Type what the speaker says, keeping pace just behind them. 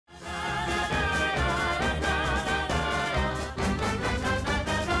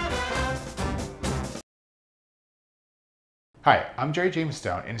Hi, I'm Jerry James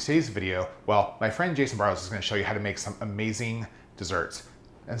Stone. In today's video, well, my friend Jason Barrows is going to show you how to make some amazing desserts.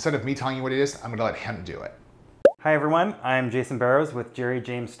 Instead of me telling you what it is, I'm going to let him do it. Hi everyone, I'm Jason Barrows with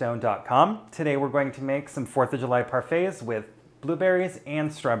jerryjamesstone.com. Today we're going to make some 4th of July parfaits with blueberries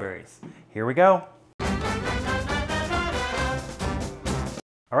and strawberries. Here we go.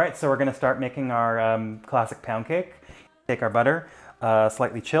 Alright, so we're going to start making our classic pound cake. Take our butter,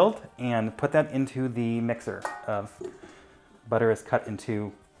 slightly chilled, and put that into the mixer. Butter is cut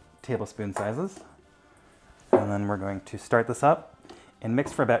into tablespoon sizes. And then we're going to start this up and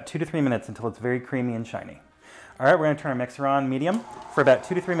mix for about 2 to 3 minutes until it's very creamy and shiny. All right, we're going to turn our mixer on medium for about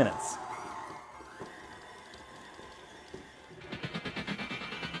 2 to 3 minutes.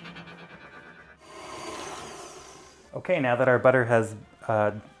 Okay, now that our butter has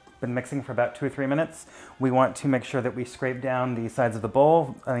been mixing for about 2 or 3 minutes, we want to make sure that we scrape down the sides of the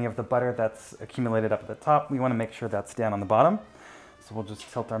bowl. Any of the butter that's accumulated up at the top, we want to make sure that's down on the bottom. So we'll just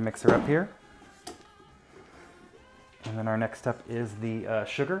tilt our mixer up here. And then our next step is the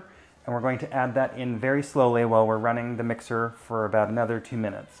sugar. And we're going to add that in very slowly while we're running the mixer for about another 2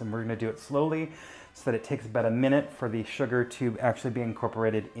 minutes. And we're going to do it slowly so that it takes about a minute for the sugar to actually be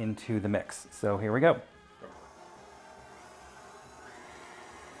incorporated into the mix. So here we go.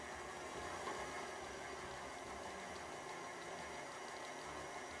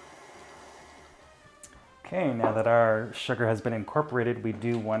 Okay, now that our sugar has been incorporated, we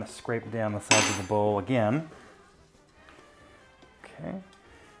do want to scrape down the sides of the bowl again. Okay.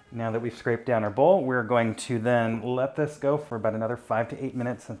 Now that we've scraped down our bowl, we're going to then let this go for about another 5 to 8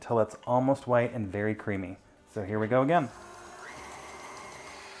 minutes until it's almost white and very creamy. So here we go again.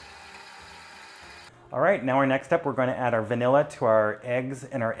 All right, now our next step, we're going to add our vanilla to our eggs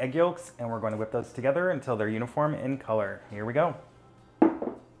and our egg yolks, and we're going to whip those together until they're uniform in color. Here we go.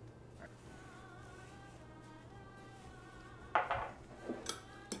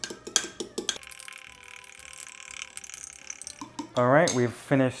 All right, we've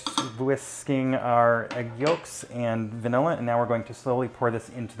finished whisking our egg yolks and vanilla, and now we're going to slowly pour this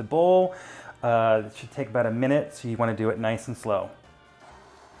into the bowl. It should take about a minute, so you want to do it nice and slow.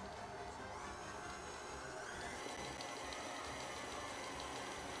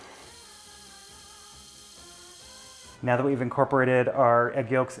 Now that we've incorporated our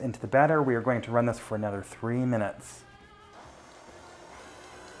egg yolks into the batter, we are going to run this for another 3 minutes.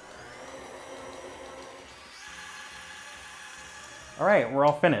 All right, we're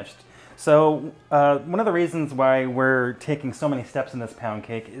all finished. So one of the reasons why we're taking so many steps in this pound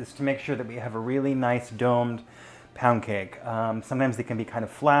cake is to make sure that we have a really nice domed pound cake. Sometimes they can be kind of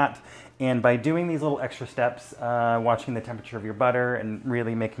flat, and by doing these little extra steps, watching the temperature of your butter and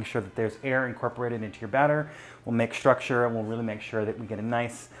really making sure that there's air incorporated into your batter will make structure and will really make sure that we get a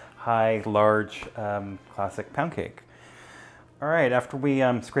nice, high, large, classic pound cake. All right, after we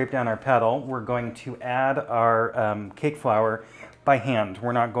scrape down our paddle, we're going to add our cake flour by hand.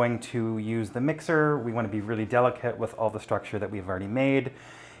 We're not going to use the mixer. We want to be really delicate with all the structure that we've already made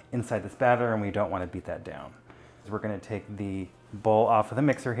inside this batter, and we don't want to beat that down. We're going to take the bowl off of the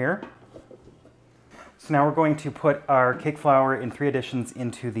mixer here. So now we're going to put our cake flour in 3 additions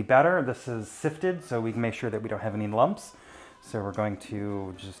into the batter. This is sifted, so we can make sure that we don't have any lumps. So we're going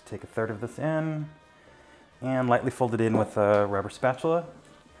to just take 1/3 of this in and lightly fold it in with a rubber spatula,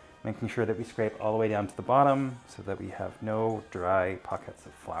 making sure that we scrape all the way down to the bottom so that we have no dry pockets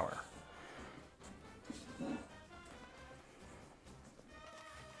of flour.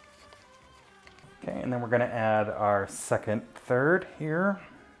 Okay, and then we're going to add our second third here.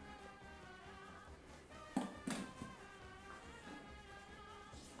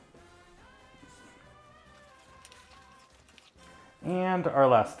 And our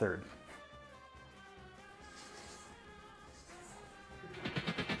last third.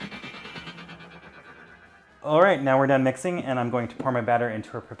 All right, now we're done mixing, and I'm going to pour my batter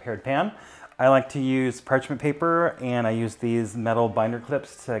into a prepared pan. I like to use parchment paper, and I use these metal binder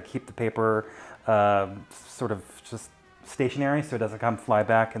clips to keep the paper sort of just stationary so it doesn't come fly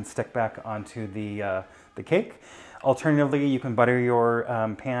back and stick back onto the cake. Alternatively, you can butter your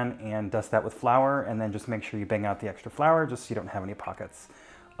pan and dust that with flour, and then just make sure you bang out the extra flour just so you don't have any pockets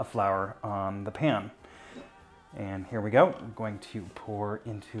of flour on the pan. And here we go. I'm going to pour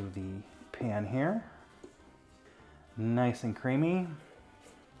into the pan here. Nice and creamy.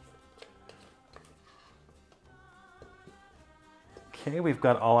 Okay, we've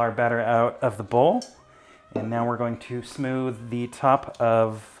got all our batter out of the bowl, and now we're going to smooth the top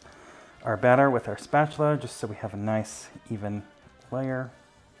of our batter with our spatula just so we have a nice even layer.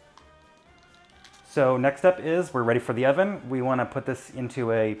 So next up is we're ready for the oven. We want to put this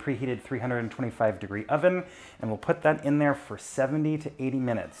into a preheated 325-degree oven, and we'll put that in there for 70 to 80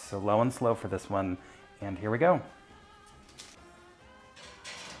 minutes. So low and slow for this one. And here we go.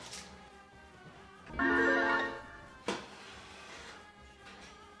 All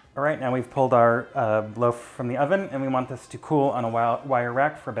right, now we've pulled our loaf from the oven, and we want this to cool on a wire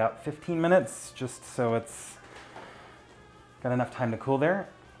rack for about 15 minutes, just so it's got enough time to cool there.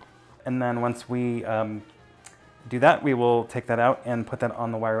 And then once we do that, we will take that out and put that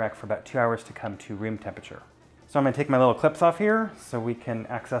on the wire rack for about 2 hours to come to room temperature. So I'm gonna take my little clips off here so we can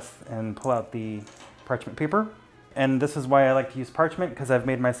access and pull out the parchment paper. And this is why I like to use parchment, because I've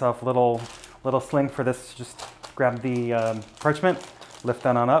made myself a little sling for this. Just grab the parchment, lift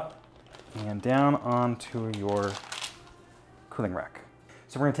that on up and down onto your cooling rack.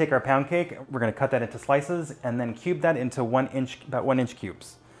 So we're gonna take our pound cake, we're gonna cut that into slices and then cube that into about 1 inch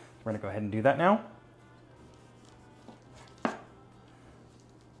cubes. We're gonna go ahead and do that now.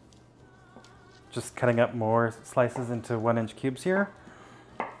 Just cutting up more slices into 1 inch cubes here.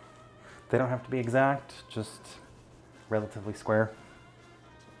 They don't have to be exact, just relatively square.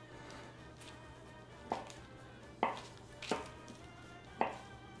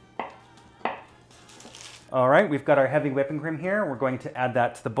 All right, we've got our heavy whipping cream here. We're going to add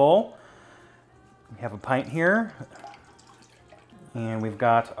that to the bowl. We have a pint here. And we've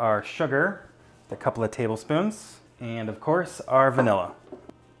got our sugar, a couple of tablespoons, and of course, our vanilla.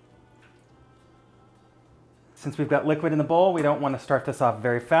 Since we've got liquid in the bowl, we don't want to start this off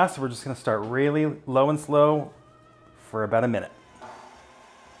very fast, so we're just going to start really low and slow for about a minute.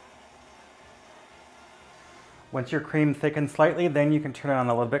 Once your cream thickens slightly, then you can turn it on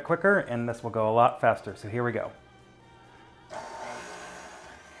a little bit quicker, and this will go a lot faster. So here we go.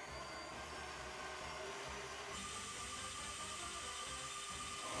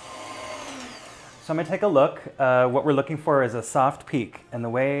 So I'm gonna take a look. What we're looking for is a soft peak, and the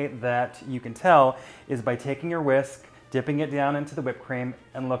way that you can tell is by taking your whisk, dipping it down into the whipped cream,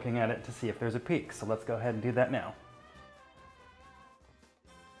 and looking at it to see if there's a peak. So let's go ahead and do that now.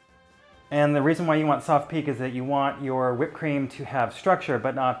 And the reason why you want soft peak is that you want your whipped cream to have structure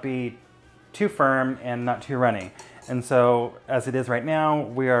but not be too firm and not too runny. And so as it is right now,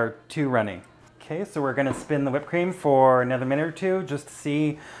 we are too runny. Okay, so we're gonna spin the whipped cream for another minute or two just to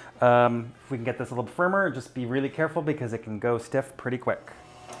see if we can get this a little firmer. Just be really careful because it can go stiff pretty quick.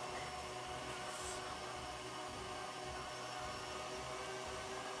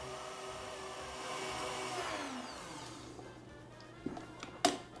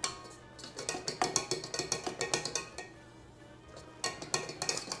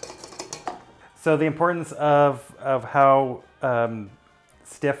 So the importance of how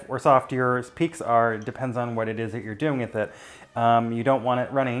stiff or soft your peaks are depends on what it is that you're doing with it. You don't want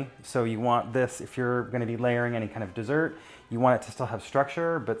it runny, so you want this, if you're going to be layering any kind of dessert, you want it to still have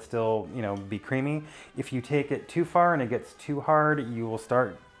structure but still, be creamy. If you take it too far and it gets too hard, you will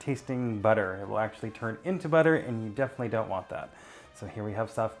start tasting butter. It will actually turn into butter, and you definitely don't want that. So here we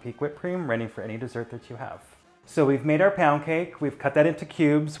have soft peak whipped cream ready for any dessert that you have. So we've made our pound cake, we've cut that into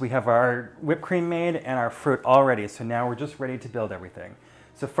cubes, we have our whipped cream made and our fruit all ready. So now we're just ready to build everything.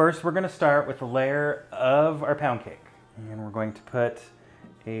 So first we're going to start with a layer of our pound cake. And we're going to put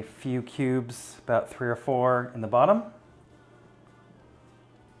a few cubes, about 3 or 4 in the bottom.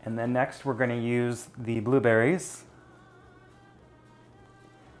 And then next we're going to use the blueberries.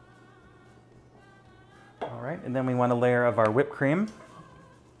 All right, and then we want a layer of our whipped cream.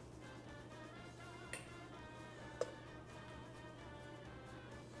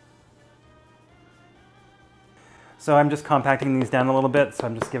 So I'm just compacting these down a little bit, so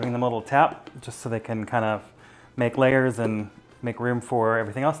I'm just giving them a little tap, just so they can kind of make layers and make room for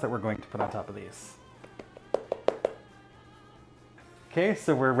everything else that we're going to put on top of these. Okay,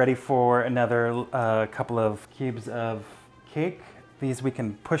 so we're ready for another couple of cubes of cake. These we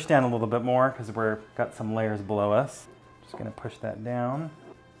can push down a little bit more because we've got some layers below us. Just gonna push that down.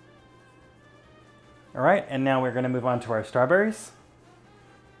 All right, and now we're gonna move on to our strawberries.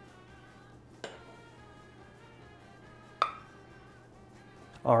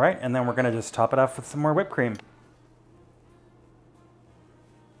 All right, and then we're gonna just top it off with some more whipped cream.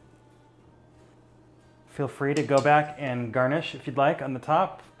 Feel free to go back and garnish if you'd like on the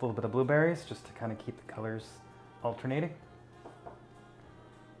top, a little bit of blueberries just to kind of keep the colors alternating.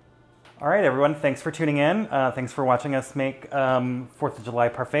 All right, everyone, thanks for tuning in. Thanks for watching us make 4th of July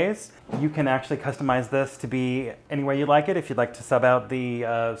parfaits. You can actually customize this to be any way you like it. If you'd like to sub out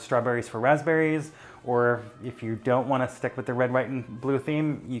the strawberries for raspberries, or if you don't want to stick with the red, white, and blue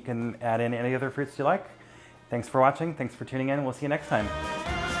theme, you can add in any other fruits you like. Thanks for watching. Thanks for tuning in. We'll see you next time.